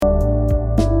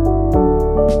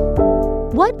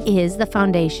What is the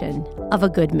foundation of a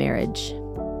good marriage?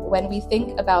 When we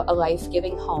think about a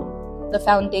life-giving home, the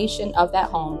foundation of that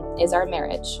home is our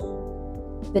marriage.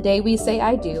 The day we say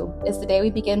I do is the day we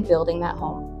begin building that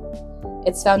home.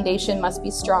 Its foundation must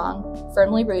be strong,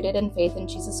 firmly rooted in faith in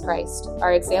Jesus Christ,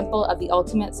 our example of the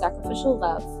ultimate sacrificial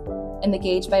love, and the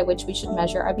gauge by which we should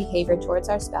measure our behavior towards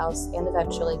our spouse and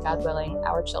eventually, God willing,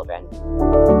 our children.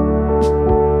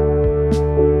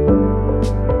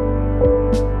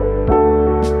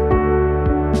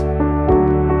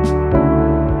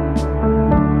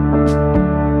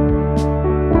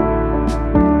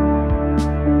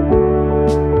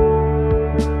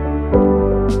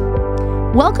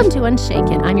 Welcome to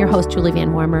Unshaken. I'm your host, Julie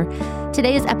Van Warmer.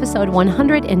 Today is episode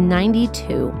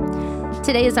 192.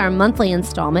 Today is our monthly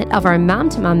installment of our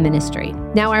Mom2Mom ministry.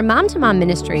 Now, our Mom2Mom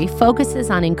ministry focuses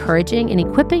on encouraging and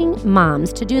equipping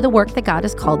moms to do the work that God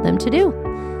has called them to do.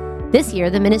 This year,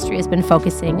 the ministry has been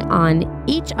focusing on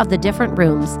each of the different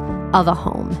rooms of a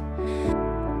home.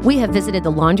 We have visited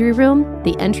the laundry room,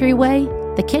 the entryway,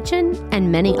 the kitchen,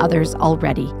 and many others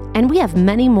already, and we have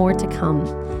many more to come.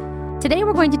 Today,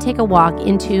 we're going to take a walk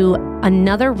into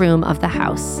another room of the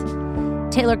house.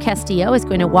 Taylor Castillo is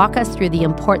going to walk us through the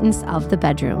importance of the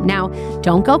bedroom. Now,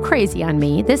 don't go crazy on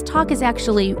me. This talk is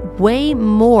actually way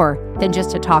more than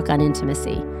just a talk on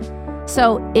intimacy.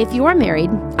 So if you're married,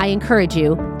 I encourage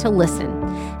you to listen.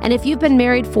 And if you've been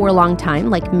married for a long time,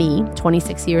 like me,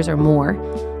 26 years or more,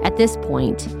 at this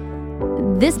point,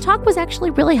 this talk was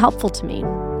actually really helpful to me.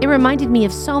 It reminded me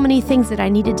of so many things that I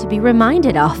needed to be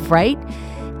reminded of, right?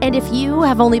 And if you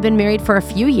have only been married for a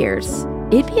few years,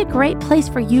 it'd be a great place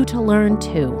for you to learn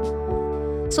too.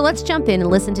 So let's jump in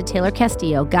and listen to Taylor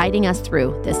Castillo guiding us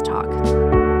through this talk.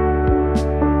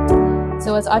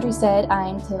 So as Audrey said,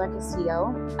 I'm Taylor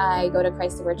Castillo. I go to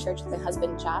Christ the Word Church with my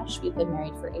husband, Josh. We've been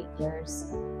married for 8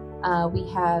 years. We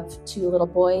have 2 little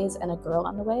boys and a girl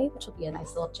on the way, which will be a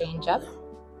nice little change up.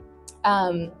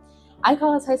 I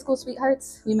call us high school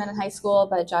sweethearts. We met in high school,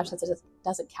 but Josh says it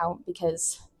doesn't count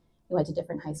because we went to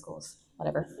different high schools,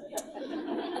 whatever.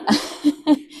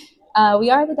 We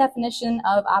are the definition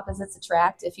of opposites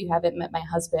attract. If you haven't met my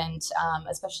husband,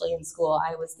 especially in school,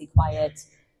 I was the quiet,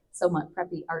 somewhat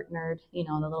preppy art nerd, the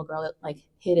little girl that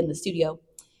hid in the studio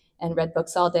and read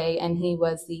books all day. And he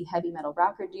was the heavy metal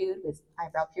rocker dude with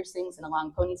eyebrow piercings and a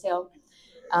long ponytail.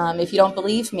 If you don't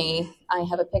believe me, I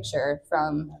have a picture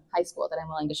from high school that I'm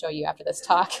willing to show you after this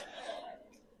talk.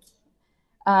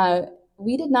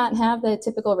 We did not have the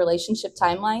typical relationship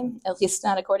timeline, at least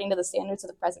not according to the standards of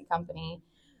the present company.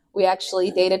 We actually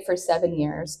dated for 7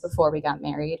 years before we got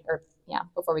married,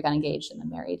 before we got engaged and then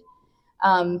married.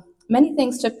 Many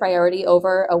things took priority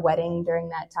over a wedding during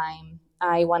that time.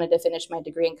 I wanted to finish my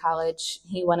degree in college.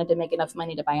 He wanted to make enough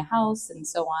money to buy a house and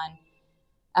so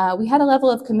on. We had a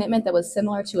level of commitment that was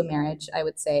similar to a marriage, I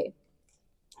would say.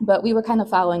 But we were kind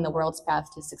of following the world's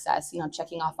path to success,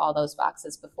 checking off all those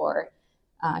boxes before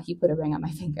he put a ring on my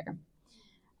finger.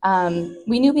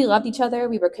 We knew we loved each other.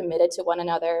 We were committed to one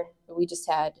another. We just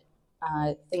had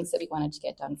things that we wanted to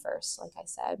get done first, like I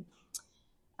said.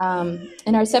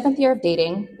 In our 7th year of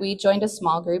dating, we joined a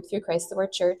small group through Christ the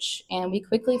Word Church, and we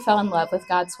quickly fell in love with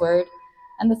God's Word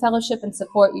and the fellowship and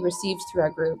support we received through our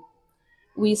group.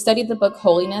 We studied the book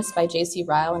Holiness by J.C.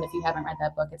 Ryle, and if you haven't read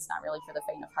that book, it's not really for the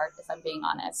faint of heart, if I'm being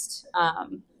honest.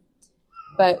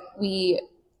 But we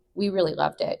really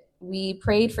loved it. We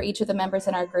prayed for each of the members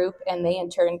in our group, and they in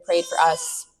turn prayed for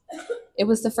us. It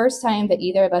was the first time that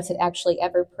either of us had actually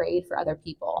ever prayed for other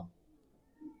people.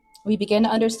 We began to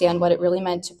understand what it really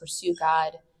meant to pursue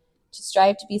God, to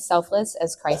strive to be selfless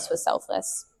as Christ was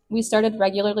selfless. We started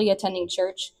regularly attending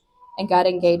church and got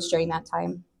engaged during that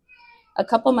time. A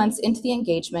couple months into the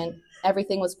engagement,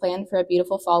 everything was planned for a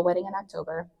beautiful fall wedding in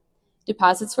October.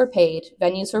 Deposits were paid,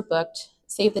 venues were booked,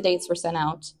 save the dates were sent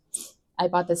out. I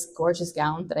bought this gorgeous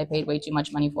gown that I paid way too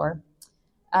much money for.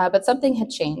 But something had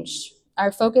changed.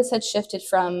 Our focus had shifted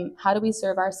from how do we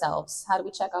serve ourselves, how do we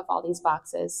check off all these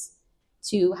boxes,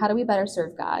 to how do we better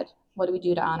serve God? What do we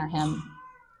do to honor Him?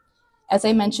 As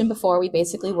I mentioned before, we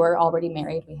basically were already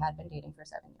married. We had been dating for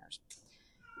 7 years.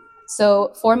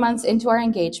 So 4 months into our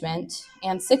engagement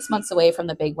and 6 months away from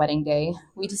the big wedding day,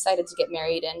 we decided to get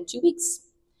married in 2 weeks,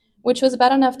 which was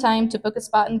about enough time to book a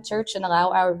spot in the church and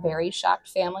allow our very shocked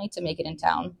family to make it in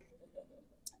town.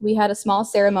 We had a small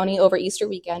ceremony over Easter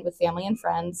weekend with family and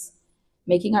friends,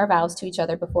 making our vows to each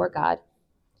other before God.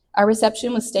 Our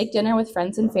reception was steak dinner with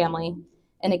friends and family,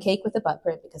 and a cake with a butt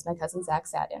print because my cousin Zach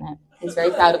sat in it. He's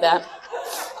very proud of that.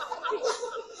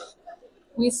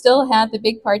 We still had the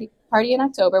big party in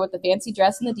October with the fancy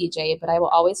dress and the DJ, but I will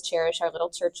always cherish our little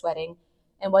church wedding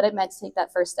and what it meant to take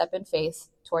that first step in faith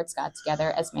towards God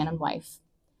together as man and wife.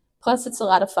 Plus, it's a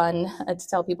lot of fun to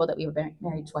tell people that we were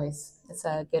married twice. It's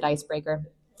a good icebreaker.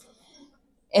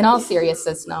 In all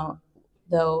seriousness,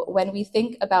 though, when we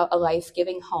think about a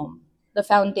life-giving home, the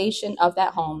foundation of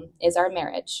that home is our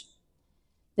marriage.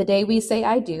 The day we say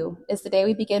I do is the day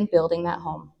we begin building that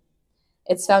home.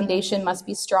 Its foundation must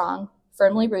be strong,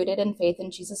 firmly rooted in faith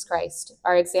in Jesus Christ,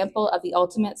 our example of the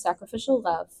ultimate sacrificial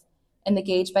love, and the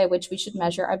gauge by which we should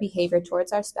measure our behavior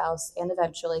towards our spouse and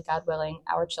eventually, God willing,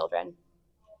 our children.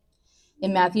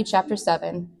 In Matthew chapter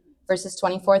 7, verses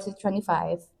 24 through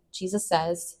 25, Jesus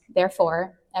says,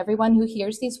 "Therefore, everyone who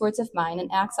hears these words of mine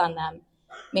and acts on them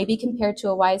may be compared to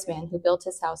a wise man who built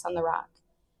his house on the rock.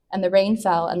 And the rain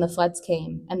fell, and the floods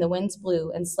came, and the winds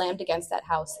blew and slammed against that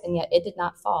house, and yet it did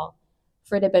not fall,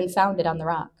 for it had been founded on the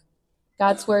rock."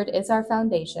 God's word is our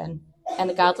foundation,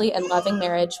 and a godly and loving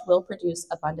marriage will produce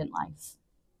abundant life.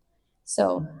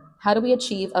 So, how do we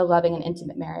achieve a loving and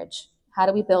intimate marriage? How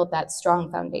do we build that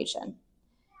strong foundation?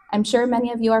 I'm sure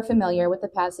many of you are familiar with the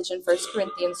passage in 1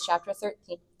 Corinthians chapter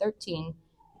 13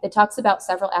 that talks about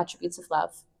several attributes of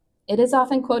love. It is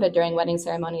often quoted during wedding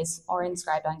ceremonies or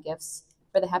inscribed on gifts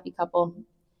for the happy couple.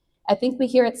 I think we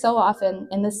hear it so often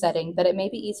in this setting that it may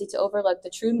be easy to overlook the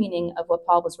true meaning of what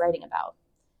Paul was writing about.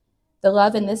 The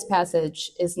love in this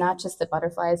passage is not just the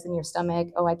butterflies in your stomach,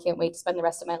 "Oh, I can't wait to spend the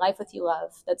rest of my life with you,"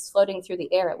 love that's floating through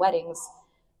the air at weddings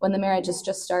when the marriage is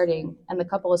just starting and the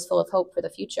couple is full of hope for the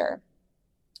future.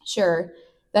 Sure,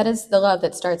 that is the love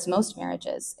that starts most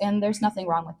marriages, and there's nothing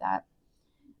wrong with that.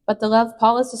 But the love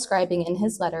Paul is describing in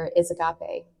his letter is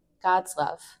agape, God's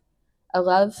love, a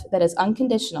love that is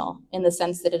unconditional in the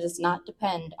sense that it does not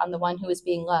depend on the one who is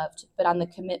being loved, but on the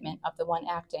commitment of the one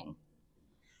acting.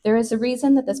 There is a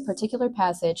reason that this particular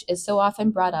passage is so often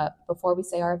brought up before we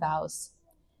say our vows.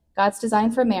 God's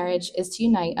design for marriage is to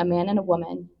unite a man and a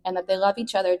woman, and that they love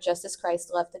each other just as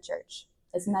Christ loved the church.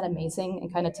 Isn't that amazing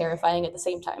and kind of terrifying at the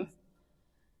same time?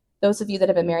 Those of you that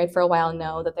have been married for a while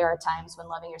know that there are times when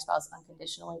loving your spouse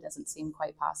unconditionally doesn't seem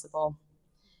quite possible.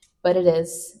 But it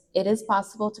is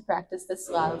possible to practice this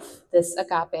love, this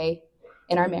agape,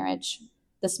 in our marriage.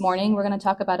 This morning, we're going to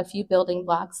talk about a few building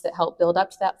blocks that help build up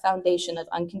to that foundation of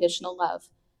unconditional love,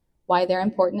 why they're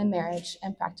important in marriage,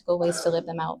 and practical ways to live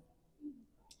them out.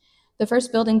 The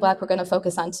first building block we're going to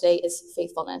focus on today is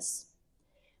faithfulness.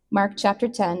 Mark chapter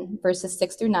 10, verses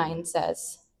 6 through 9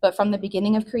 says, "But from the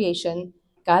beginning of creation,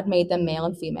 God made them male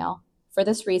and female. For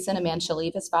this reason, a man shall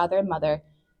leave his father and mother,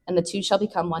 and the two shall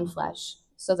become one flesh.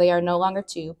 So they are no longer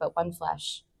two, but one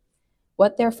flesh.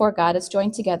 What therefore God has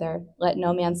joined together, let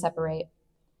no man separate."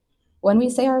 When we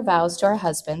say our vows to our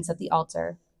husbands at the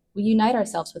altar, we unite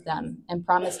ourselves with them and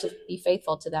promise to be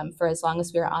faithful to them for as long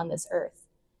as we are on this earth.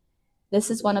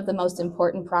 This is one of the most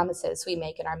important promises we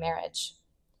make in our marriage.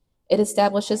 It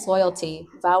establishes loyalty,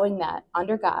 vowing that,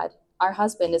 under God, our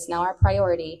husband is now our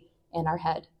priority and our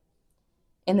head.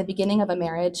 In the beginning of a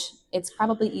marriage, it's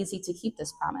probably easy to keep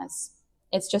this promise.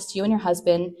 It's just you and your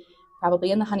husband,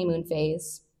 probably in the honeymoon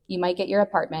phase. You might get your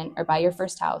apartment or buy your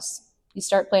first house. You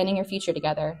start planning your future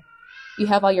together. You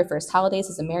have all your first holidays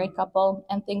as a married couple,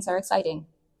 and things are exciting.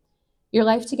 Your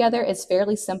life together is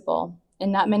fairly simple,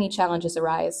 and not many challenges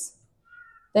arise.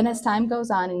 Then as time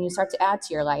goes on and you start to add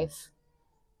to your life,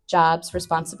 jobs,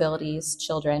 responsibilities,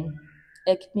 children,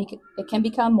 it can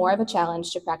become more of a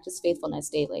challenge to practice faithfulness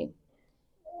daily.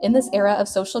 In this era of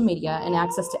social media and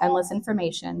access to endless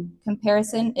information,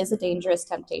 comparison is a dangerous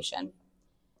temptation.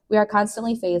 We are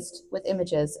constantly faced with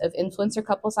images of influencer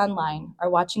couples online or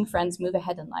watching friends move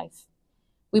ahead in life.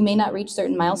 We may not reach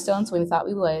certain milestones when we thought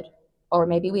we would, or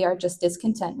maybe we are just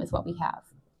discontent with what we have.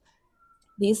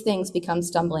 These things become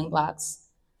stumbling blocks,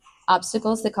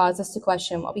 obstacles that cause us to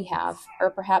question what we have,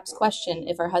 or perhaps question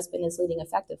if our husband is leading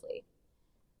effectively.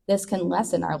 This can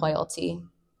lessen our loyalty.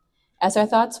 As our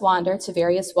thoughts wander to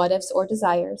various what-ifs or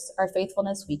desires, our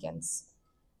faithfulness weakens.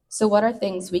 So what are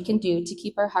things we can do to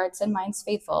keep our hearts and minds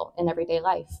faithful in everyday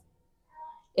life?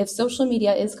 If social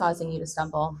media is causing you to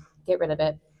stumble, get rid of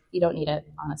it. You don't need it,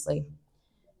 honestly.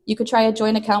 You could try a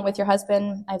joint account with your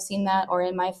husband. I've seen that. Or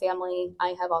in my family, I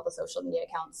have all the social media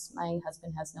accounts. My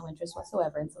husband has no interest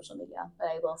whatsoever in social media, but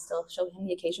I will still show him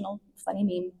the occasional funny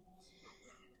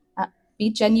meme. Be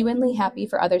genuinely happy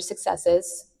for others'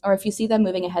 successes, or if you see them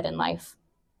moving ahead in life.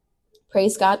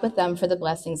 Praise God with them for the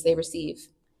blessings they receive.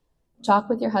 Talk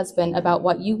with your husband about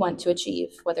what you want to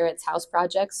achieve, whether it's house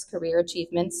projects, career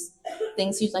achievements,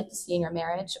 things you'd like to see in your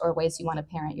marriage, or ways you want to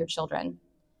parent your children.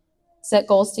 Set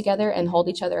goals together and hold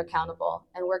each other accountable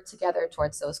and work together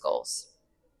towards those goals.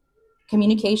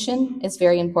 Communication is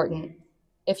very important.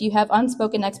 If you have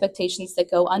unspoken expectations that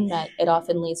go unmet, it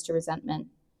often leads to resentment.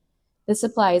 This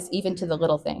applies even to the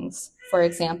little things. For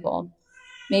example,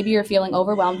 maybe you're feeling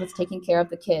overwhelmed with taking care of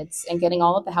the kids and getting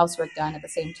all of the housework done at the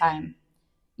same time.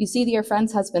 You see that your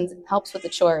friend's husband helps with the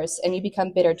chores, and you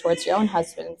become bitter towards your own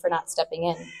husband for not stepping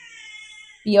in.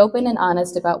 Be open and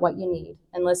honest about what you need,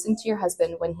 and listen to your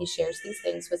husband when he shares these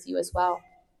things with you as well.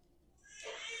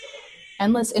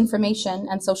 Endless information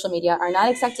and social media are not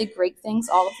exactly great things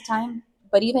all of the time,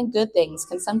 but even good things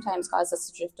can sometimes cause us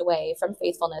to drift away from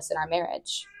faithfulness in our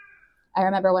marriage. I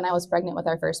remember when I was pregnant with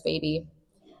our first baby,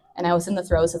 and I was in the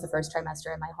throes of the first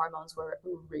trimester, and my hormones were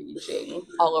raging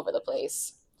all over the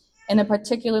place. In a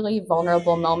particularly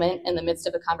vulnerable moment in the midst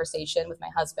of a conversation with my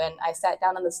husband, I sat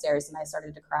down on the stairs and I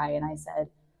started to cry, and I said,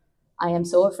 I am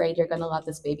so afraid you're going to love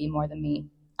this baby more than me.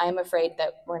 I am afraid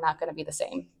that we're not going to be the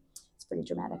same. It's pretty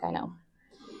dramatic, I know.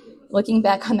 Looking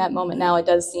back on that moment now, it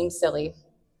does seem silly.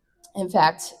 In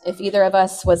fact, if either of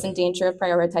us was in danger of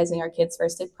prioritizing our kids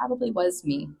first, it probably was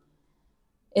me.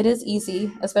 It is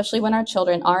easy, especially when our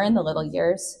children are in the little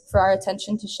years, for our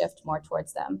attention to shift more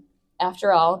towards them.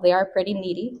 After all, they are pretty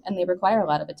needy and they require a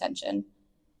lot of attention.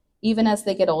 Even as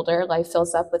they get older, life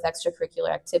fills up with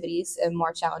extracurricular activities and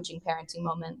more challenging parenting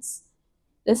moments.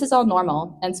 This is all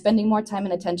normal, and spending more time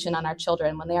and attention on our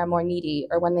children when they are more needy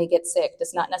or when they get sick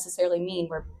does not necessarily mean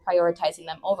we're prioritizing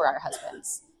them over our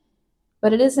husbands.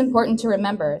 But it is important to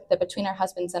remember that between our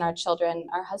husbands and our children,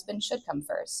 our husband should come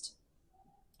first.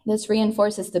 This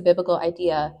reinforces the biblical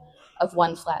idea of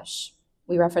one flesh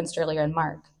we referenced earlier in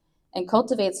Mark, and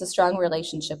cultivates a strong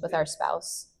relationship with our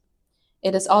spouse.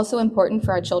 It is also important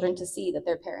for our children to see that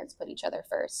their parents put each other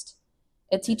first.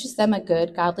 It teaches them a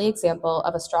good, godly example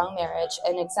of a strong marriage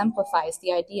and exemplifies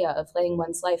the idea of laying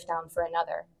one's life down for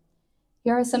another.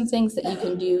 Here are some things that you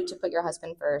can do to put your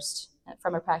husband first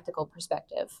from a practical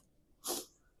perspective.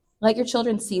 Let your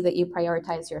children see that you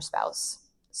prioritize your spouse.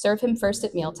 Serve him first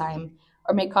at mealtime,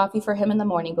 or make coffee for him in the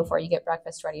morning before you get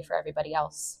breakfast ready for everybody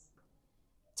else.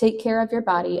 Take care of your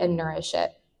body and nourish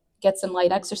it. Get some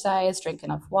light exercise, drink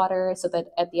enough water, so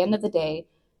that at the end of the day,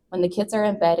 when the kids are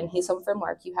in bed and he's home from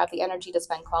work, you have the energy to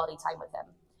spend quality time with him.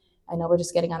 I know we're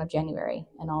just getting out of January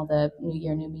and all the New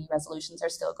Year, New Me resolutions are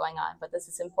still going on, but this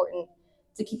is important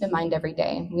to keep in mind every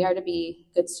day. We are to be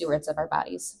good stewards of our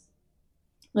bodies.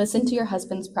 Listen to your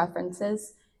husband's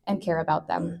preferences and care about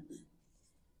them.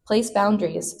 Place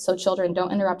boundaries so children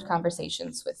don't interrupt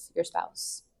conversations with your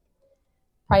spouse.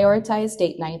 Prioritize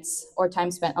date nights or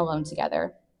time spent alone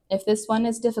together. If this one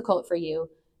is difficult for you,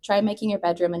 try making your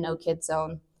bedroom a no-kid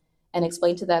zone and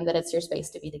explain to them that it's your space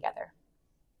to be together.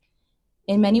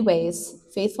 In many ways,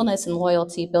 faithfulness and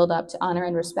loyalty build up to honor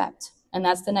and respect, and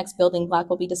that's the next building block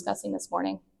we'll be discussing this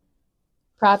morning.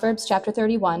 Proverbs chapter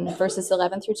 31, verses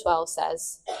 11 through 12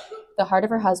 says, "The heart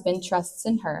of her husband trusts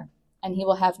in her, and he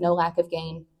will have no lack of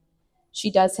gain. She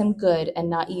does him good and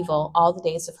not evil all the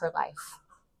days of her life."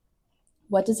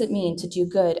 What does it mean to do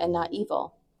good and not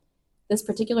evil? This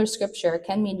particular scripture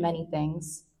can mean many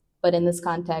things, but in this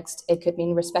context, it could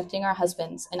mean respecting our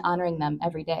husbands and honoring them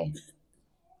every day.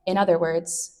 In other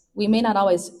words, we may not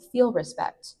always feel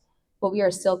respect, but we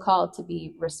are still called to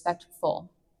be respectful.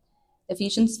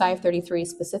 Ephesians 5:33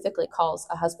 specifically calls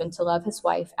a husband to love his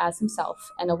wife as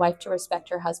himself and a wife to respect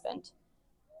her husband.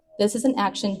 This is an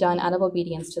action done out of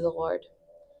obedience to the Lord.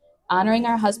 Honoring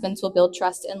our husbands will build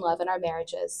trust and love in our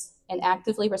marriages, and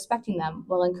actively respecting them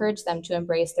will encourage them to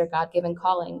embrace their God-given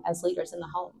calling as leaders in the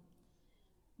home.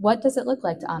 What does it look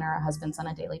like to honor our husbands on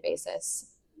a daily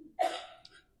basis?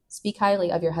 Speak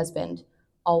highly of your husband,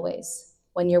 always.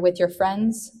 When you're with your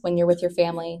friends, when you're with your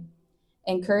family,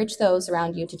 encourage those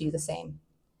around you to do the same.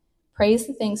 Praise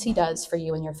the things he does for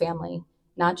you and your family,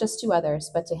 not just to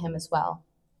others, but to him as well.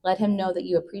 Let him know that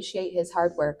you appreciate his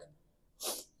hard work,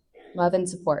 love, and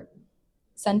support.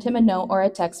 Send him a note or a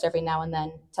text every now and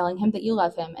then, telling him that you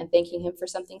love him and thanking him for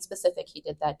something specific he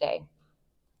did that day.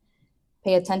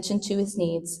 Pay attention to his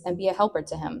needs and be a helper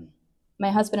to him.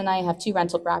 My husband and I have 2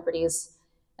 rental properties,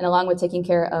 and along with taking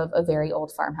care of a very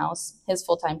old farmhouse, his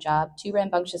full-time job, 2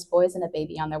 rambunctious boys, and a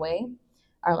baby on their way,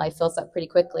 our life fills up pretty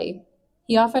quickly.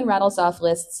 He often rattles off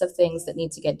lists of things that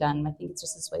need to get done. I think it's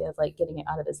just his way of getting it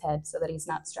out of his head so that he's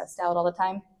not stressed out all the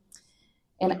time.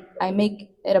 And I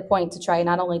make it a point to try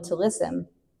not only to listen,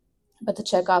 but to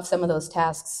check off some of those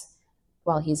tasks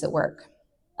while he's at work.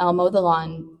 I'll mow the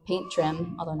lawn, paint,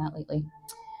 trim, although not lately,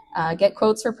 get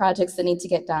quotes for projects that need to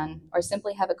get done, or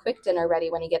simply have a quick dinner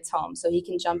ready when he gets home so he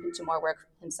can jump into more work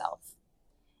himself.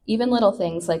 Even little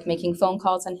things like making phone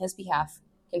calls on his behalf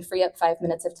can free up 5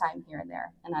 minutes of time here and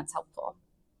there, and that's helpful.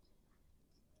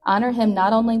 Honor him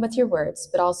not only with your words,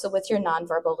 but also with your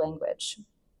nonverbal language.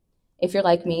 If you're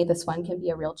like me, this one can be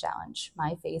a real challenge.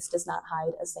 My face does not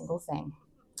hide a single thing.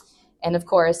 And of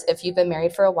course, if you've been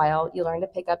married for a while, you learn to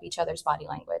pick up each other's body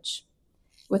language.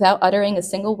 Without uttering a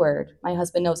single word, my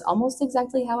husband knows almost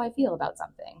exactly how I feel about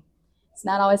something. It's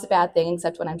not always a bad thing,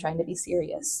 except when I'm trying to be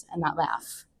serious and not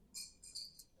laugh.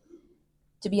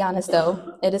 To be honest,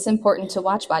 though, it is important to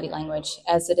watch body language,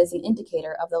 as it is an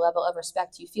indicator of the level of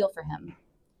respect you feel for him.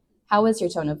 How is your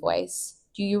tone of voice?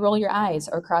 Do you roll your eyes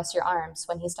or cross your arms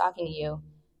when he's talking to you?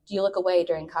 Do you look away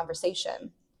during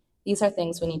conversation? These are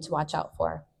things we need to watch out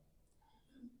for.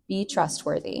 Be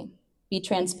trustworthy. Be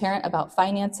transparent about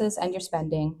finances and your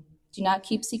spending. Do not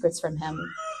keep secrets from him.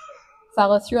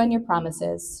 Follow through on your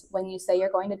promises. When you say you're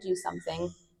going to do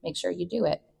something, make sure you do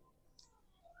it.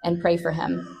 And pray for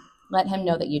him. Let him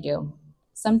know that you do.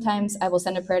 Sometimes I will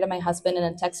send a prayer to my husband in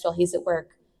a text while he's at work,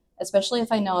 especially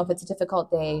if I know if it's a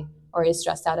difficult day or he's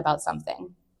stressed out about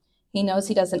something. He knows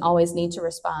he doesn't always need to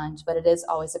respond, but it is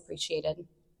always appreciated.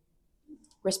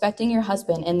 Respecting your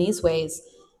husband in these ways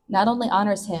not only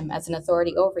honors him as an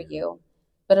authority over you,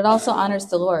 but it also honors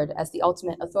the Lord as the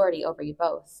ultimate authority over you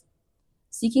both.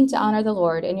 Seeking to honor the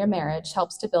Lord in your marriage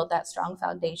helps to build that strong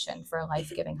foundation for a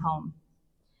life-giving home.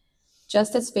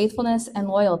 Just as faithfulness and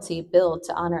loyalty build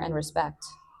to honor and respect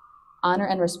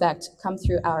come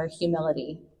through our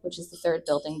humility, which is the third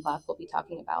building block we'll be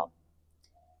talking about.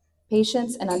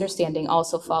 Patience and understanding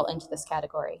also fall into this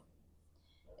category.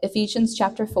 Ephesians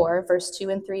chapter 4, verse 2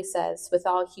 and 3 says, with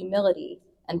all humility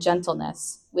and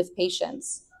gentleness, with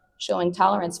patience, showing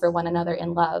tolerance for one another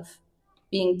in love,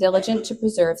 being diligent to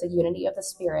preserve the unity of the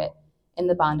Spirit in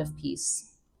the bond of peace.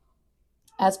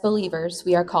 As believers,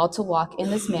 we are called to walk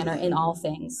in this manner in all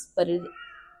things, but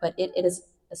it is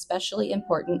especially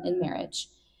important in marriage.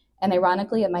 And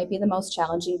ironically, it might be the most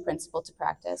challenging principle to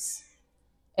practice.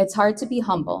 It's hard to be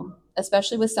humble,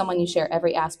 especially with someone you share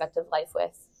every aspect of life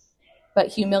with. But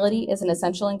humility is an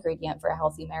essential ingredient for a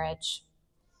healthy marriage.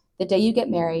 The day you get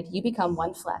married, you become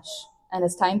one flesh. And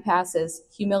as time passes,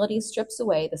 humility strips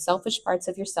away the selfish parts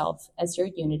of yourself as your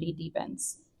unity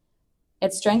deepens.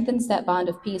 It strengthens that bond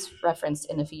of peace referenced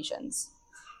in Ephesians.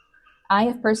 I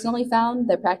have personally found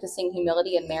that practicing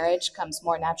humility in marriage comes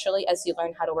more naturally as you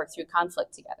learn how to work through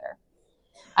conflict together.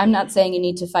 I'm not saying you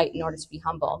need to fight in order to be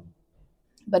humble,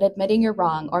 but admitting you're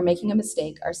wrong or making a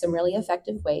mistake are some really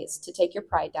effective ways to take your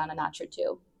pride down a notch or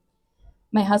two.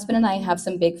 My husband and I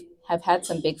have had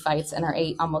some big fights in our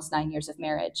almost 9 years of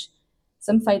marriage.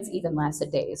 Some fights even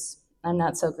lasted days. I'm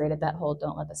not so great at that whole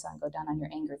don't let the sun go down on your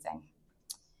anger thing.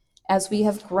 As we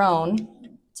have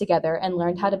grown together and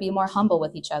learned how to be more humble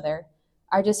with each other,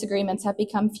 our disagreements have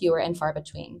become fewer and far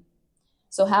between.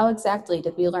 So how exactly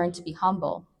did we learn to be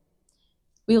humble?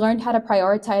 We learned how to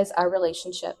prioritize our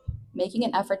relationship, making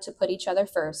an effort to put each other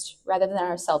first rather than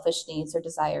our selfish needs or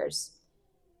desires.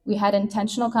 We had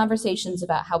intentional conversations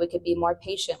about how we could be more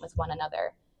patient with one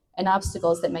another and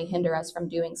obstacles that may hinder us from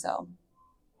doing so.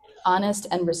 Honest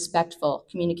and respectful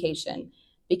communication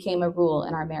became a rule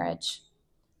in our marriage.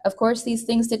 Of course, these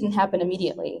things didn't happen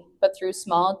immediately, but through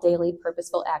small, daily,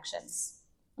 purposeful actions.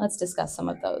 Let's discuss some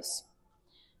of those.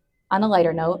 On a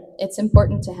lighter note, it's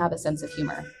important to have a sense of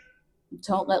humor.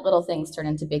 Don't let little things turn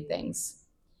into big things.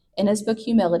 In his book,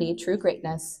 Humility, True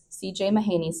Greatness, C.J.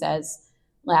 Mahaney says,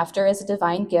 laughter is a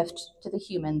divine gift to the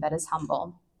human that is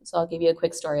humble. So I'll give you a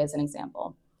quick story as an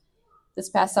example. This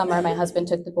past summer, my husband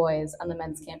took the boys on the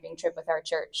men's camping trip with our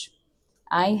church.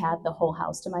 I had the whole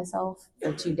house to myself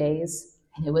for 2 days,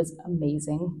 and it was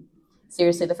amazing.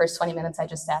 Seriously, the first 20 minutes I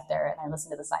just sat there and I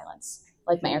listened to the silence,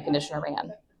 like my air conditioner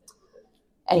ran.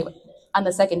 Anyway, on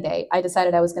the second day, I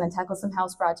decided I was going to tackle some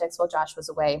house projects while Josh was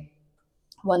away.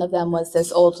 One of them was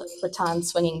this old rattan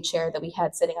swinging chair that we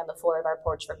had sitting on the floor of our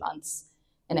porch for months,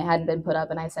 and it hadn't been put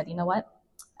up, and I said, you know what?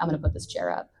 I'm going to put this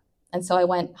chair up. And so I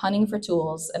went hunting for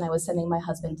tools, and I was sending my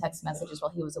husband text messages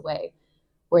while he was away,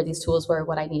 where these tools were,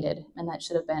 what I needed, and that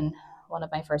should have been one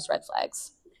of my first red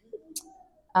flags.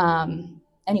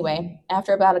 Anyway,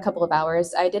 after about a couple of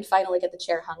hours, I did finally get the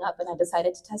chair hung up, and I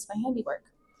decided to test my handiwork.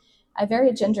 I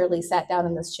very gingerly sat down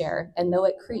in this chair, and though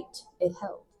it creaked, it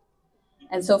held.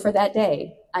 And so for that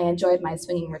day, I enjoyed my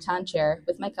swinging rattan chair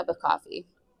with my cup of coffee.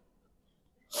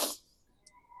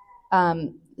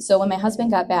 So when my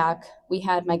husband got back, we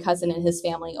had my cousin and his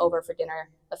family over for dinner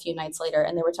a few nights later,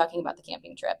 and they were talking about the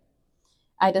camping trip.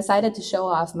 I decided to show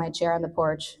off my chair on the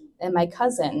porch, and my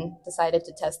cousin decided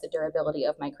to test the durability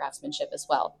of my craftsmanship as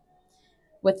well.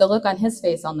 With the look on his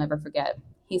face, I'll never forget.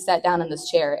 He sat down in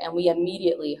this chair, and we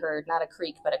immediately heard not a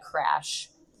creak, but a crash.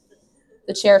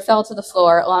 The chair fell to the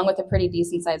floor, along with a pretty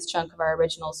decent-sized chunk of our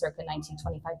original circa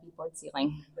 1925 beadboard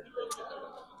ceiling.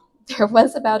 There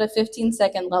was about a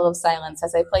 15-second lull of silence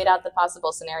as I played out the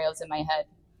possible scenarios in my head.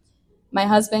 My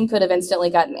husband could have instantly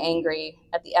gotten angry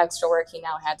at the extra work he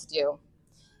now had to do.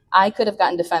 I could have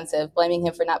gotten defensive, blaming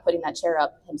him for not putting that chair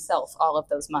up himself all of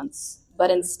those months.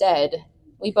 But instead,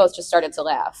 we both just started to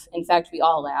laugh. In fact, we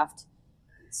all laughed.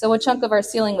 So a chunk of our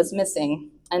ceiling was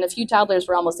missing, and a few toddlers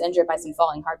were almost injured by some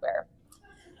falling hardware.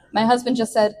 My husband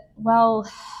just said, "Well,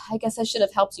 I guess I should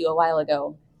have helped you a while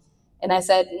ago." And I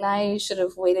said, "I should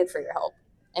have waited for your help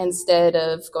instead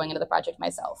of going into the project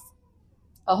myself."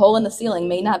 A hole in the ceiling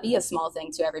may not be a small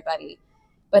thing to everybody,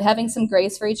 but having some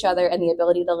grace for each other and the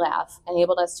ability to laugh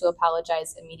enabled us to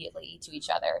apologize immediately to each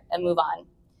other and move on.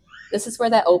 This is where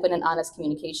that open and honest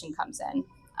communication comes in.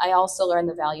 I also learned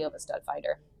the value of a stud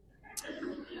fighter.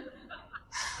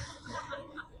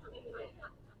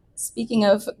 Speaking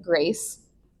of grace,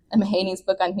 Mahaney's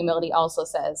book on humility also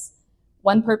says,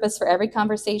 one purpose for every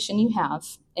conversation you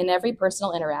have, in every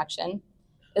personal interaction,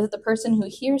 is that the person who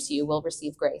hears you will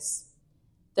receive grace.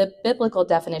 The biblical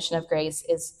definition of grace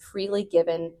is freely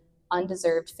given,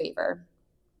 undeserved favor.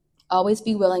 Always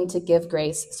be willing to give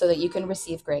grace so that you can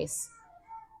receive grace.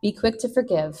 Be quick to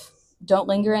forgive. Don't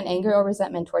linger in anger or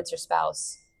resentment towards your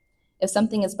spouse. If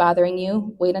something is bothering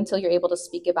you, wait until you're able to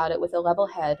speak about it with a level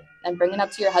head and bring it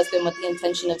up to your husband with the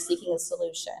intention of seeking a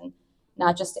solution,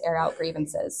 not just to air out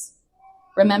grievances.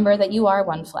 Remember that you are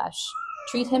one flesh.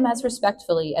 Treat him as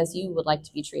respectfully as you would like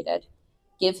to be treated.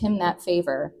 Give him that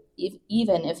favor,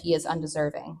 even if he is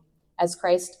undeserving, as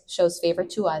Christ shows favor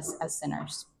to us as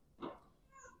sinners.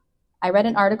 I read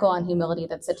an article on humility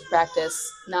that said to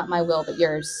practice, not my will, but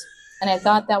yours, and I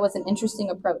thought that was an interesting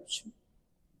approach.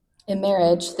 In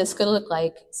marriage, this could look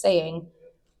like saying,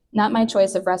 not my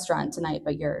choice of restaurant tonight,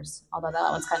 but yours, although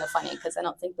that one's kind of funny because I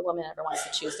don't think the woman ever wants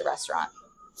to choose the restaurant.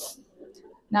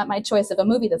 Not my choice of a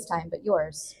movie this time, but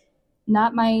yours.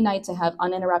 Not my night to have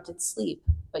uninterrupted sleep,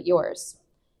 but yours.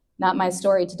 Not my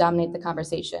story to dominate the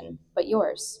conversation, but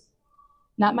yours.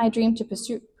 Not my dream to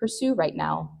pursue right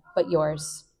now, but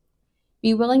yours.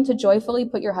 Be willing to joyfully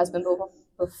put your husband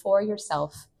before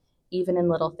yourself, even in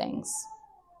little things.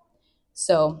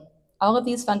 So, all of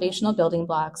these foundational building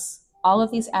blocks, all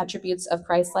of these attributes of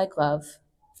Christ-like love,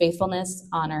 faithfulness,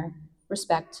 honor,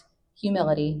 respect,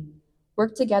 humility,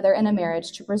 work together in a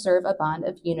marriage to preserve a bond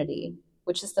of unity,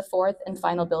 which is the fourth and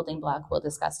final building block we'll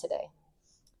discuss today.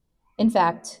 In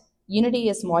fact, unity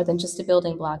is more than just a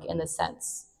building block in this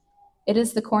sense. It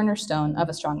is the cornerstone of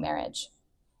a strong marriage.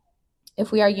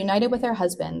 If we are united with our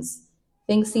husbands,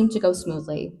 things seem to go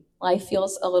smoothly. Life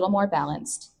feels a little more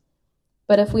balanced.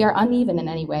 But if we are uneven in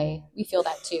any way, we feel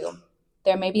that too.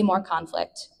 There may be more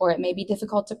conflict, or it may be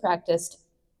difficult to practice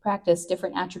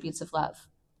different attributes of love.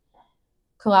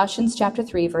 Colossians chapter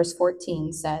 3, verse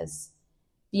 14 says,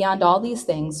 "Beyond all these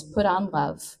things, put on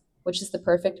love, which is the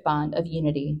perfect bond of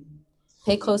unity."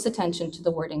 Pay close attention to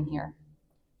the wording here.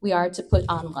 We are to put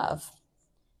on love.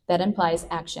 That implies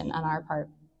action on our part.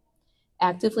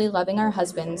 Actively loving our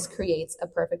husbands creates a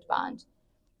perfect bond,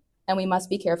 and we must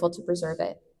be careful to preserve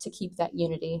it, to keep that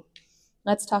unity.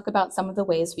 Let's talk about some of the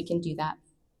ways we can do that.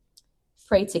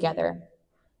 Pray together.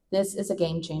 This is a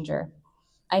game changer.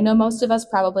 I know most of us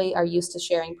probably are used to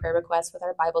sharing prayer requests with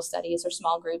our Bible studies or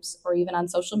small groups or even on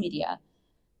social media,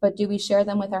 but do we share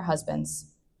them with our husbands?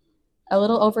 A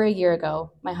little over a year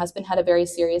ago, my husband had a very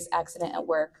serious accident at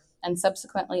work, and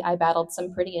subsequently I battled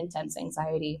some pretty intense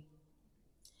anxiety.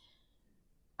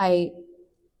 I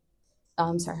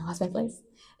lost my place.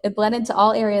 It bled into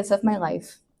all areas of my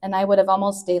life, and I would have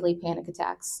almost daily panic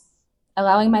attacks,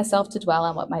 allowing myself to dwell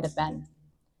on what might have been.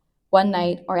 One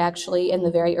night, or actually in the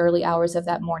very early hours of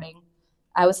that morning,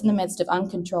 I was in the midst of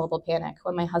uncontrollable panic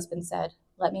when my husband said,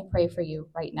 "Let me pray for you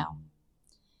right now."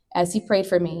 As he prayed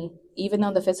for me, even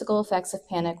though the physical effects of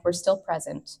panic were still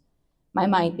present, my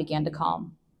mind began to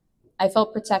calm. I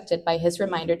felt protected by his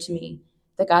reminder to me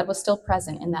that God was still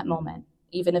present in that moment,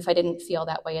 even if I didn't feel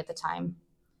that way at the time.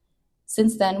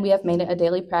 Since then, we have made it a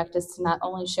daily practice to not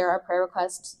only share our prayer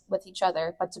requests with each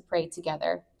other, but to pray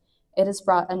together. It has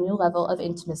brought a new level of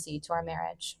intimacy to our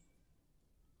marriage.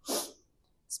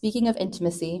 Speaking of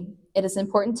intimacy, it is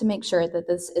important to make sure that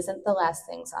this isn't the last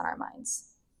things on our minds.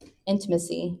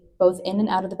 Intimacy, both in and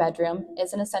out of the bedroom,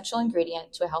 is an essential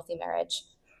ingredient to a healthy marriage.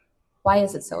 Why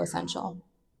is it so essential?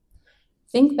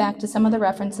 Think back to some of the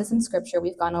references in Scripture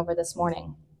we've gone over this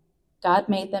morning. God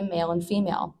made them male and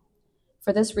female.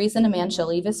 For this reason, a man shall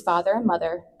leave his father and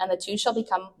mother, and the two shall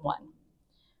become one.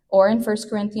 Or in 1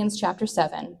 Corinthians chapter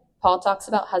 7, Paul talks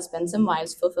about husbands and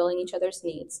wives fulfilling each other's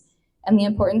needs and the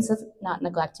importance of not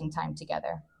neglecting time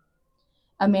together.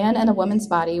 A man and a woman's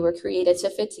body were created to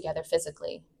fit together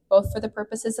physically, both for the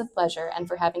purposes of pleasure and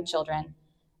for having children,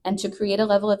 and to create a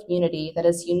level of unity that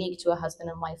is unique to a husband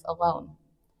and wife alone.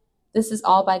 This is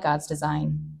all by God's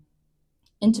design.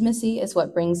 Intimacy is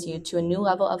what brings you to a new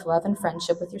level of love and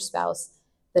friendship with your spouse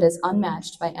that is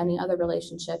unmatched by any other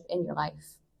relationship in your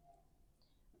life.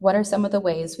 What are some of the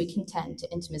ways we can tend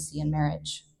to intimacy in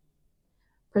marriage?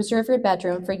 Preserve your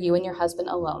bedroom for you and your husband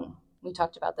alone. We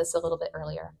talked about this a little bit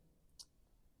earlier.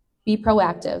 Be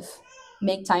proactive.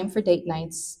 Make time for date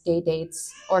nights, day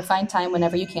dates, or find time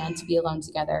whenever you can to be alone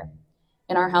together.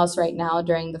 In our house right now,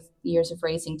 during the years of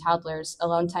raising toddlers,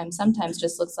 alone time sometimes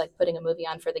just looks like putting a movie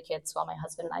on for the kids while my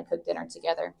husband and I cook dinner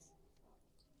together.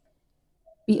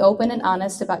 Be open and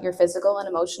honest about your physical and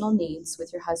emotional needs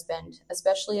with your husband,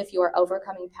 especially if you are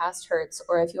overcoming past hurts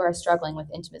or if you are struggling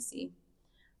with intimacy.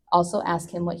 Also ask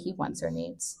him what he wants or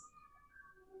needs.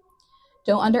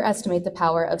 Don't underestimate the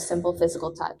power of simple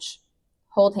physical touch.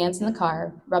 Hold hands in the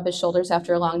car, rub his shoulders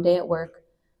after a long day at work,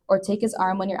 or take his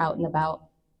arm when you're out and about.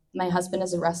 My husband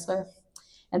is a wrestler,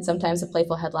 and sometimes a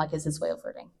playful headlock is his way of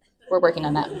flirting. We're working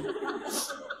on that.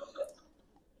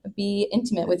 Be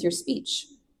intimate with your speech.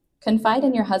 Confide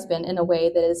in your husband in a way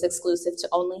that is exclusive to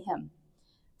only him.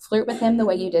 Flirt with him the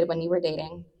way you did when you were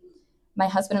dating. My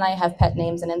husband and I have pet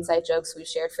names and inside jokes we've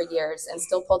shared for years and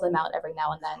still pull them out every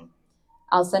now and then.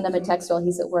 I'll send him a text while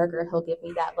he's at work, or he'll give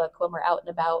me that look when we're out and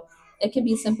about. It can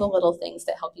be simple little things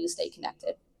that help you stay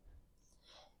connected.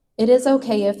 It is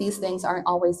okay if these things aren't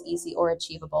always easy or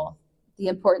achievable. The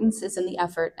importance is in the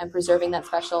effort and preserving that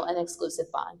special and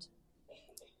exclusive bond.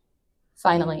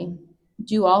 Finally,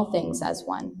 do all things as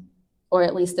one, or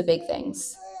at least the big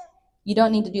things. You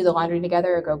don't need to do the laundry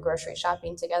together or go grocery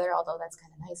shopping together, although that's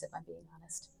kind of nice if I'm being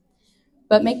honest.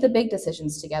 But make the big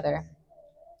decisions together.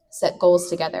 Set goals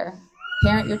together.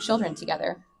 Parent your children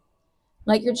together.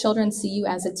 Let your children see you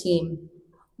as a team.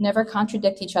 Never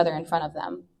contradict each other in front of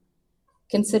them.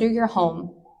 Consider your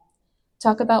home.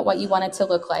 Talk about what you want it to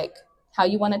look like, how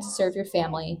you want it to serve your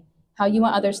family, how you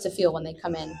want others to feel when they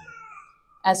come in.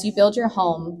 As you build your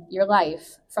home, your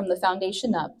life, from the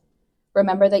foundation up,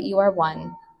 remember that you are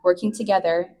one, working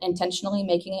together, intentionally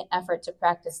making an effort to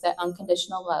practice that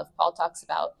unconditional love Paul talks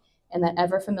about in that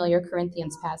ever-familiar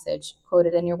Corinthians passage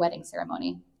quoted in your wedding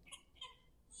ceremony.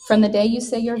 From the day you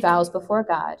say your vows before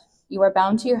God, you are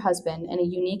bound to your husband in a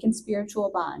unique and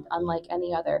spiritual bond unlike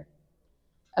any other,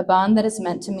 a bond that is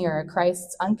meant to mirror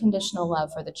Christ's unconditional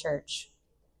love for the church.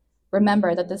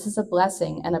 Remember that this is a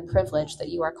blessing and a privilege that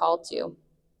you are called to.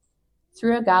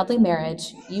 Through a godly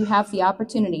marriage, you have the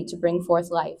opportunity to bring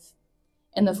forth life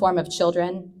in the form of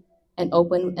children, an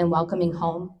open and welcoming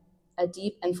home, a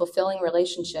deep and fulfilling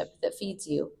relationship that feeds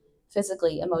you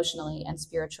physically, emotionally, and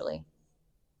spiritually.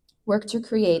 Work to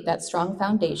create that strong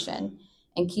foundation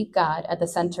and keep God at the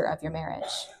center of your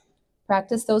marriage.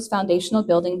 Practice those foundational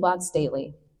building blocks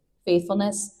daily: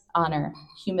 faithfulness, honor,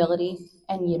 humility,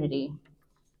 and unity.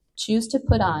 Choose to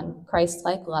put on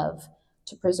Christ-like love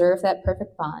to preserve that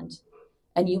perfect bond,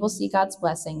 and you will see God's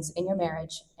blessings in your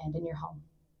marriage and in your home.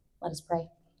 Let us pray.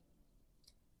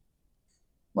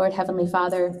 Lord, Heavenly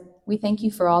Father, we thank you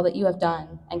for all that you have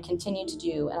done and continue to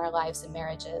do in our lives and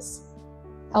marriages.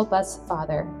 Help us,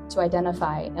 Father, to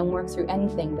identify and work through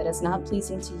anything that is not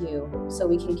pleasing to you so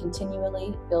we can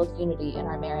continually build unity in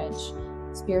our marriage,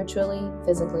 spiritually,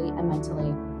 physically, and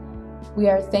mentally. We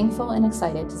are thankful and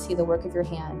excited to see the work of your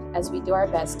hand as we do our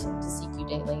best to seek you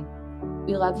daily.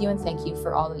 We love you and thank you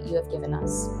for all that you have given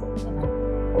us. Amen.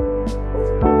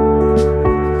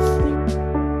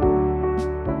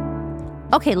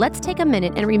 Okay, let's take a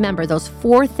minute and remember those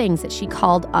 4 things that she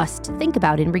called us to think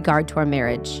about in regard to our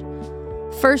marriage.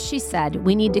 First, she said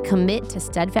we need to commit to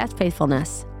steadfast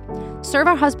faithfulness, serve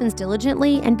our husbands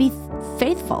diligently, and be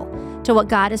faithful to what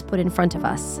God has put in front of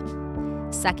us.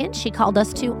 Second, she called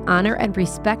us to honor and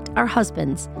respect our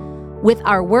husbands with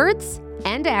our words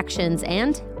and actions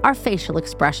and our facial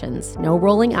expressions. No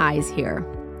rolling eyes here.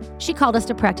 She called us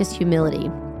to practice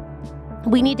humility.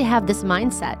 We need to have this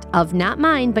mindset of not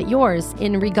mine, but yours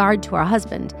in regard to our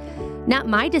husband. Not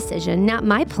my decision, not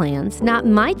my plans, not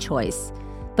my choice,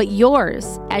 but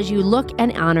yours as you look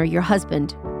and honor your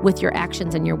husband with your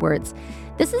actions and your words.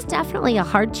 This is definitely a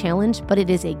hard challenge, but it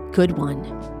is a good one.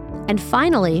 And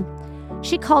finally,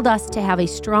 she called us to have a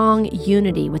strong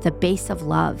unity with a base of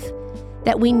love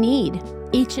that we need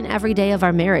each and every day of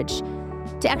our marriage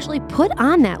to actually put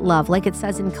on that love, like it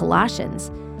says in Colossians.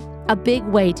 A big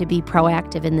way to be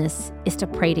proactive in this is to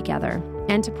pray together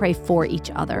and to pray for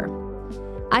each other.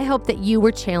 I hope that you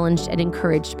were challenged and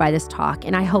encouraged by this talk,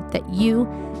 and I hope that you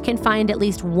can find at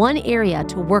least one area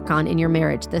to work on in your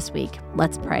marriage this week.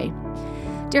 Let's pray.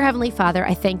 Dear Heavenly Father,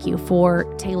 I thank you for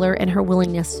Taylor and her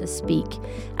willingness to speak.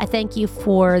 I thank you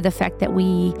for the fact that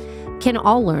we can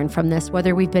all learn from this,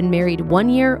 whether we've been married 1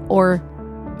 year or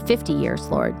 50 years,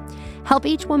 Lord. Help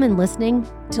each woman listening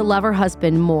to love her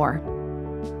husband more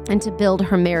and to build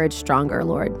her marriage stronger,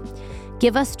 Lord.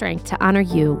 Give us strength to honor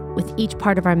you with each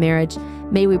part of our marriage.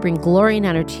 May we bring glory and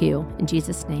honor to you. In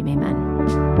Jesus' name, amen.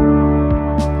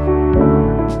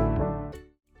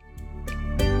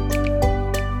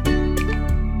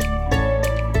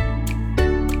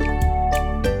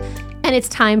 And it's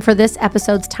time for this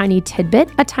episode's Tiny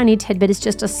Tidbit. A Tiny Tidbit is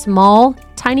just a small,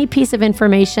 tiny piece of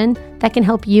information that can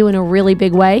help you in a really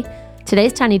big way.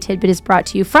 Today's Tiny Tidbit is brought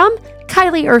to you from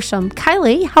Kylie Ersham.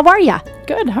 Kylie, how are you?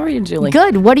 Good. How are you, Julie?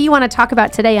 Good. What do you want to talk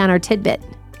about today on our Tidbit?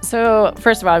 So,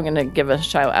 first of all, I'm going to give a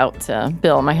shout out to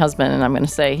Bill, my husband, and I'm going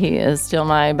to say he is still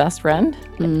my best friend,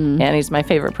 and he's my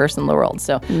favorite person in the world.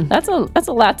 So that's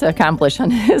a lot to accomplish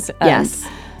on his end. Yes.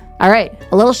 All right.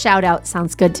 A little shout out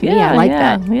sounds good to me. I like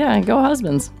that. Yeah, go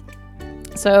husbands.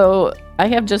 So I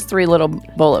have just 3 little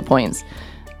bullet points.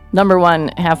 Number 1,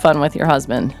 have fun with your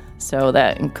husband. So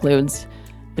that includes,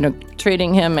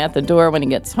 treating him at the door when he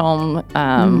gets home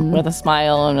with a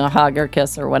smile and a hug or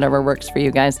kiss or whatever works for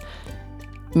you guys.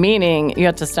 Meaning you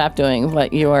have to stop doing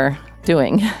what you are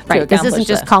doing. Right. This isn't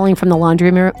just calling from the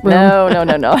laundry room. No.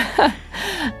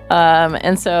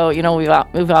 And so,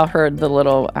 we've all heard the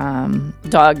little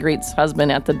dog greets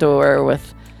husband at the door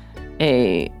with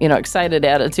a, excited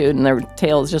attitude and their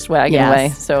tails just wagging away.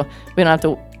 So we don't have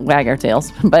to wag our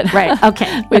tails, but right.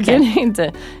 Okay. we do need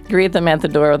to greet them at the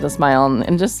door with a smile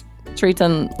and just treat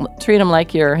them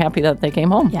like you're happy that they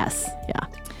came home. Yes. Yeah.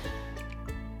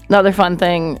 Another fun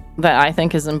thing that I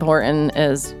think is important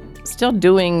is still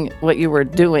doing what you were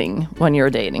doing when you were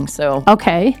dating. So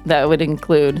that would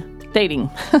include dating.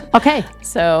 Okay.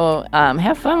 So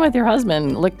have fun with your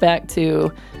husband. Look back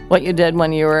to what you did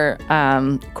when you were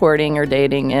courting or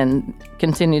dating and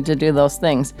continue to do those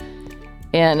things.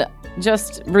 And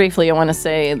just briefly, I want to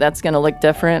say that's going to look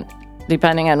different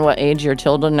depending on what age your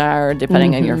children are,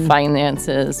 depending on your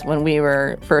finances. When we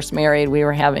were first married, we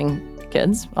were having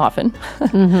kids often,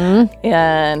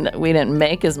 and we didn't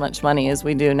make as much money as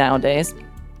we do nowadays.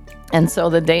 And so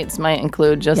the dates might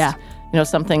include just,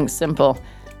 something simple.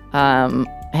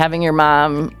 Having your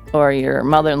mom or your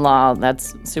mother-in-law,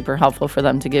 that's super helpful for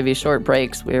them to give you short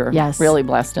breaks. We were really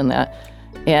blessed in that.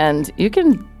 And you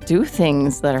can do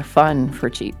things that are fun for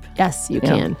cheap. Yes, you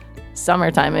can.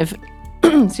 Summertime, if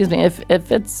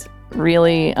it's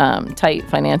really tight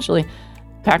financially,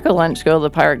 pack a lunch, go to the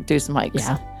park, do some hikes.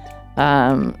 Yeah.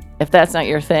 If that's not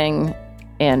your thing,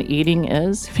 and eating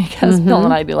is, because Bill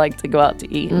and I do like to go out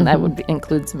to eat, and that would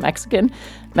include some Mexican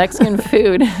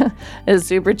food is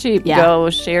super cheap. Yeah.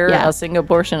 Go share a single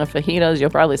portion of fajitas.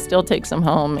 You'll probably still take some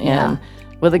home, and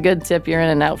with a good tip, you're in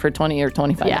and out for $20 or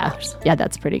 $25. Yeah,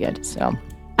 that's pretty good. So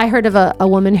I heard of a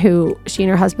woman who she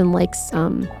and her husband likes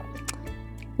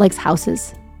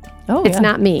houses. Oh, it's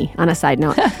not me, on a side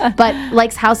note, but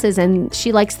likes houses, and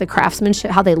she likes the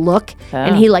craftsmanship, how they look,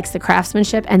 and he likes the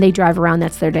craftsmanship, and they drive around.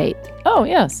 That's their date. Oh,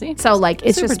 yeah, see? So,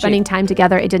 it's super just spending time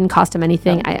together. It didn't cost them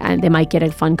anything. They might get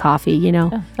a fun coffee, Yeah.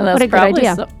 And that's what a good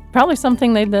idea. Probably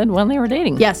something they did when they were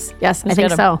dating. Yes, I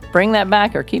think so. Bring that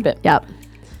back or keep it. Yep.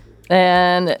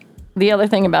 And the other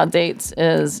thing about dates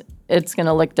is it's going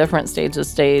to look different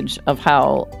stage of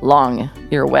how long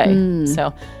you're away.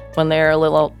 So when they're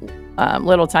little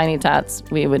tiny tots,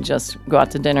 we would just go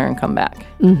out to dinner and come back,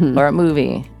 or a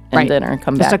movie and dinner and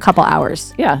come back. Just a couple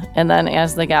hours. Yeah. And then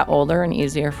as they got older and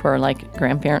easier for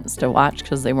grandparents to watch,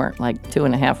 because they weren't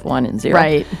 2.5, 1, and 0.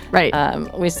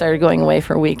 Right. We started going away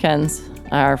for weekends.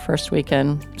 Our first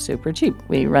weekend, super cheap.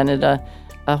 We rented a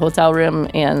hotel room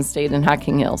and stayed in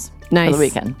Hocking Hills for the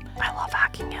weekend. I love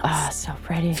Hocking Hills. Ah, so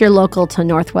pretty. If you're local to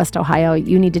Northwest Ohio,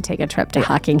 you need to take a trip to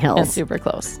Hocking Hills. It's super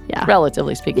close. Yeah.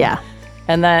 Relatively speaking. Yeah.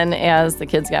 And then as the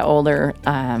kids got older,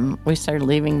 we started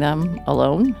leaving them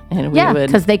alone, and we would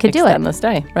because they could do it. Extend the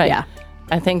stay. Right. Yeah.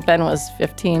 I think Ben was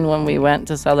 15 when we went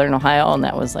to Southern Ohio, and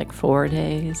that was 4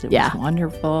 days. It was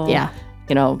wonderful. Yeah.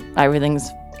 Everything's,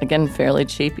 again, fairly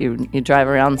cheap. You drive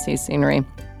around and see scenery.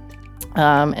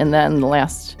 And then the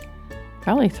last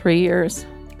probably 3 years,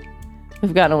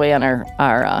 we've gone away on our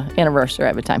anniversary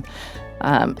every time.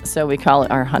 So we call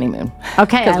it our honeymoon.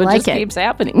 Okay, I like it. Because it just keeps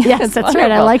happening. Yes, that's wonderful.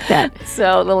 Right. I like that.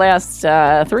 So the last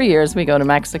 3 years, we go to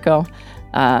Mexico,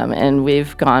 and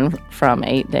we've gone from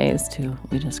 8 days to,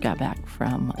 we just got back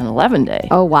from an 11-day.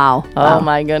 Oh, wow. Oh,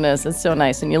 my goodness. It's so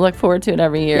nice. And you look forward to it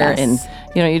every year. Yes. And,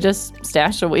 you just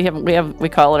stash it. We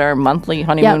call it our monthly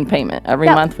honeymoon payment. Every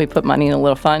month we put money in a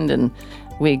little fund, and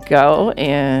we go,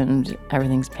 and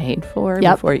everything's paid for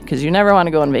before, because you never want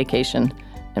to go on vacation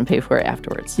and pay for it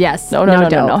afterwards. Yes. No.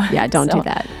 Yeah, don't do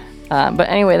that. But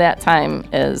anyway, that time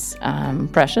is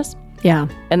precious. Yeah.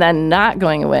 And then not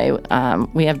going away,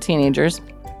 we have teenagers,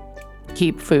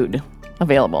 keep food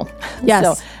available.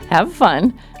 Yes. So have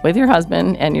fun with your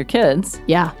husband and your kids.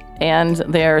 Yeah. And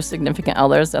their significant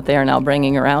others that they are now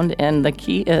bringing around. And the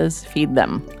key is feed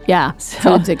them. Yeah.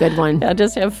 So, food's a good one. Yeah,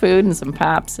 just have food and some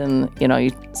pops. And, you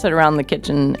sit around the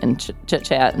kitchen and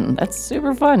chit-chat. And that's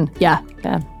super fun. Yeah.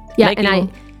 Yeah. Yeah.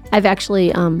 And I've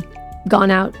actually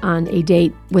gone out on a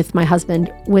date with my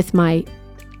husband with my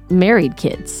married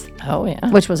kids. Oh, yeah.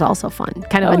 Which was also fun.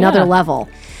 Kind of another level.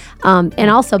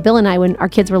 And also, Bill and I, when our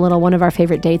kids were little, one of our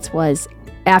favorite dates was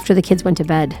after the kids went to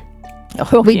bed.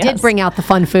 Oh, we did bring out the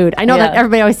fun food. I know that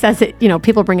everybody always says it,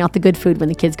 people bring out the good food when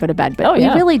the kids go to bed, but we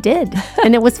really did.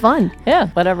 And it was fun. Yeah,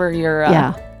 whatever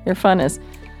your fun is.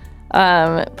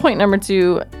 Point number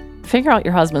 2, figure out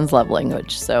your husband's love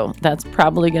language. So that's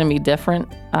probably going to be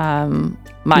different.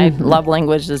 My love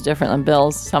language is different than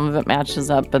Bill's. Some of it matches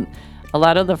up, but a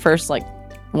lot of the first,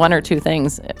 1 or 2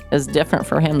 things is different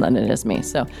for him than it is me.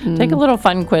 So take a little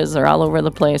fun quiz. They're all over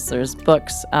the place. There's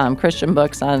books, Christian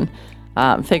books on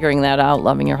figuring that out,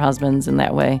 loving your husbands in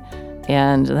that way,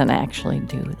 and then actually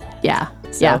do that. Yeah.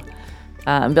 So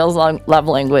Bill's love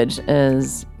language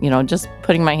is, just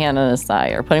putting my hand on his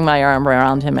thigh or putting my arm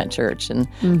around him at church. And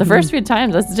the first few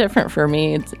times, that's different for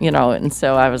me, and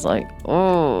so I was like,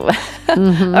 oh,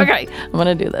 okay, I'm going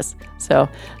to do this. So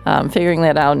figuring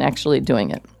that out and actually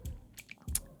doing it.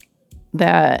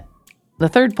 The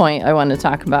third point I want to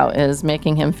talk about is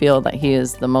making him feel that he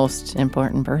is the most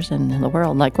important person in the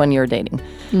world, like when you're dating.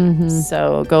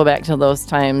 So go back to those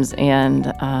times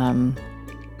and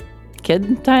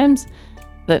kid times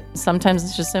that sometimes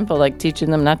it's just simple, like teaching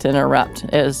them not to interrupt.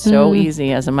 It is so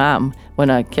easy as a mom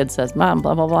when a kid says, Mom,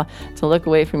 blah, blah, blah, to look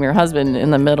away from your husband in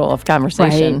the middle of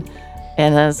conversation. Right.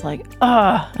 And then it's like,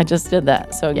 oh, I just did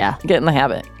that. So get in the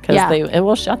habit because it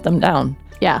will shut them down.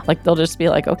 Yeah. Like they'll just be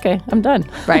like, okay, I'm done.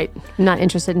 Right. I'm not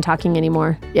interested in talking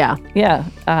anymore. Yeah. Yeah.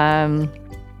 I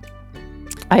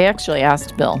actually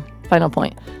asked Bill, final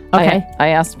point. Okay. I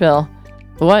asked Bill,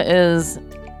 what is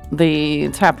the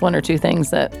top 1 or 2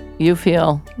 things that you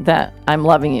feel that I'm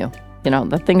loving you?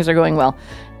 That things are going well.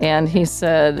 And he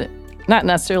said, not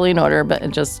necessarily in order, but it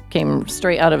just came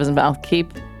straight out of his mouth.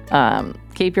 Keep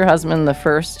your husband the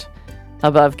first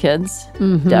above kids,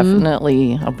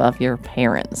 definitely above your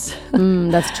parents.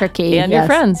 That's tricky. And your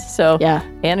friends. So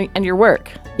and your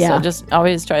work. Yeah. So just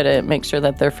always try to make sure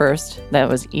that they're first. That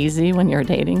was easy when you're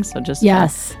dating. So just carry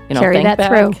think that back.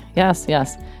 through. Yes.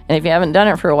 And if you haven't done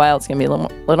it for a while, it's gonna be a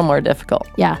little more difficult.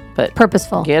 Yeah. But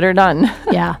purposeful. Get her done.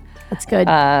 Yeah. That's good.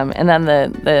 And then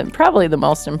the probably the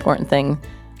most important thing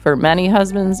for many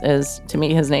husbands is to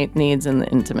meet his needs in the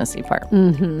intimacy part.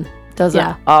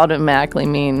 Doesn't automatically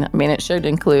mean, it should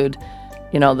include,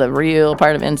 the real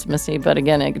part of intimacy. But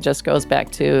again, it just goes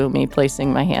back to me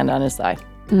placing my hand on his thigh.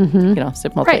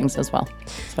 Simple things as well.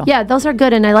 So. Yeah, those are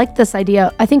good. And I like this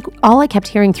idea. I think all I kept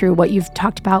hearing through what you've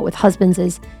talked about with husbands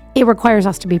is it requires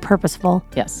us to be purposeful.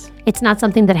 Yes. It's not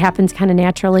something that happens kind of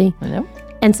naturally. Nope.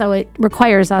 And so it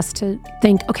requires us to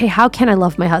think, okay, how can I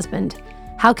love my husband?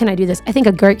 How can I do this? I think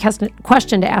a great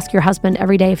question to ask your husband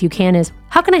every day, if you can, is,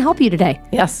 how can I help you today?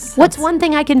 Yes. What's one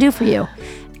thing I can do for you?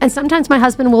 And sometimes my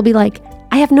husband will be like,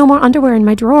 I have no more underwear in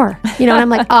my drawer. And I'm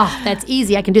like, oh, that's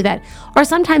easy. I can do that. Or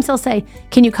sometimes he'll say,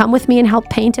 can you come with me and help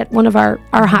paint at one of our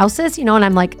houses? And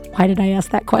I'm like, why did I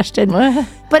ask that question?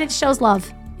 But it shows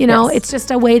love. It's just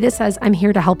a way that says, I'm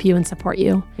here to help you and support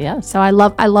you. Yeah. So I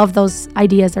love those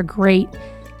ideas. They're great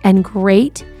and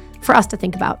great for us to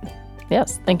think about.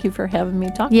 Yes. Thank you for having me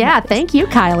talk. Yeah. Thank you,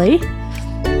 Kylie.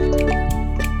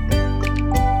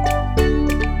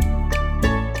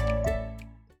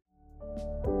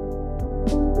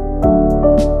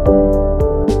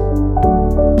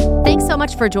 Thanks so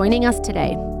much for joining us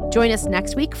today. Join us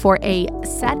next week for a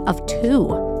set of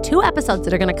two episodes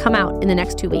that are going to come out in the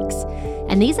next 2 weeks.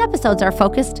 And these episodes are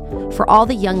focused for all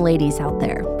the young ladies out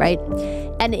there, right?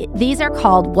 And these are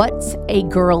called What's a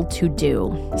Girl to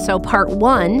Do? So part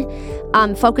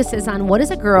 1 focuses on what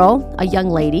is a girl, a young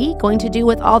lady, going to do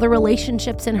with all the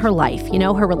relationships in her life,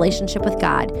 her relationship with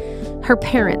God, her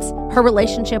parents, her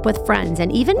relationship with friends,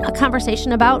 and even a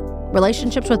conversation about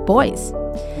relationships with boys.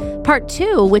 Part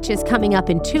 2, which is coming up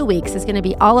in 2 weeks, is going to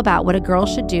be all about what a girl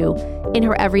should do in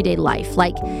her everyday life,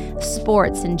 like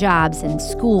sports and jobs and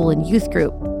school and youth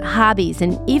group, hobbies,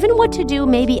 and even what to do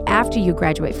maybe after you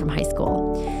graduate from high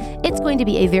school. It's going to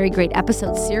be a very great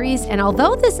episode series, and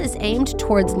although this is aimed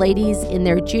towards ladies in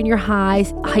their junior high,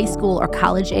 high school, or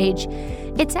college age,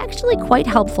 it's actually quite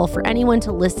helpful for anyone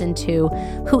to listen to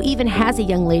who even has a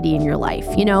young lady in your life.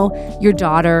 Your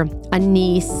daughter, a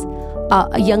niece,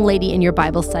 a young lady in your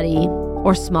Bible study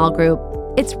or small group,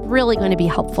 It's really going to be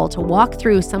helpful to walk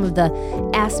through some of the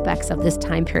aspects of this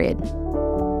time period.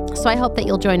 So I hope that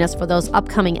you'll join us for those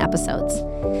upcoming episodes.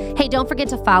 Hey, don't forget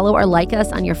to follow or like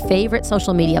us on your favorite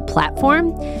social media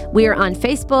platform. We are on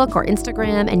Facebook or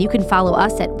Instagram, and you can follow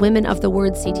us at Women of the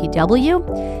Word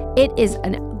CTW. It is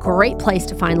a great place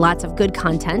to find lots of good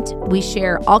content. We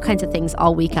share all kinds of things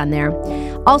all week on there.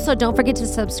 Also, don't forget to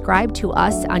subscribe to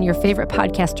us on your favorite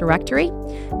podcast directory.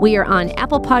 We are on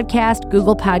Apple Podcast,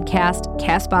 Google Podcast,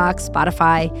 CastBox,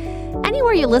 Spotify.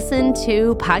 Anywhere you listen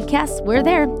to podcasts, we're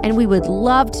there, and we would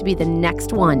love to be the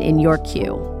next one in your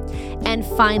queue. And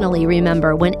finally,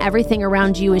 remember, when everything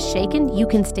around you is shaken, you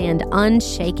can stand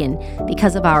unshaken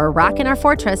because of our rock and our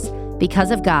fortress,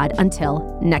 because of God.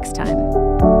 Until next time.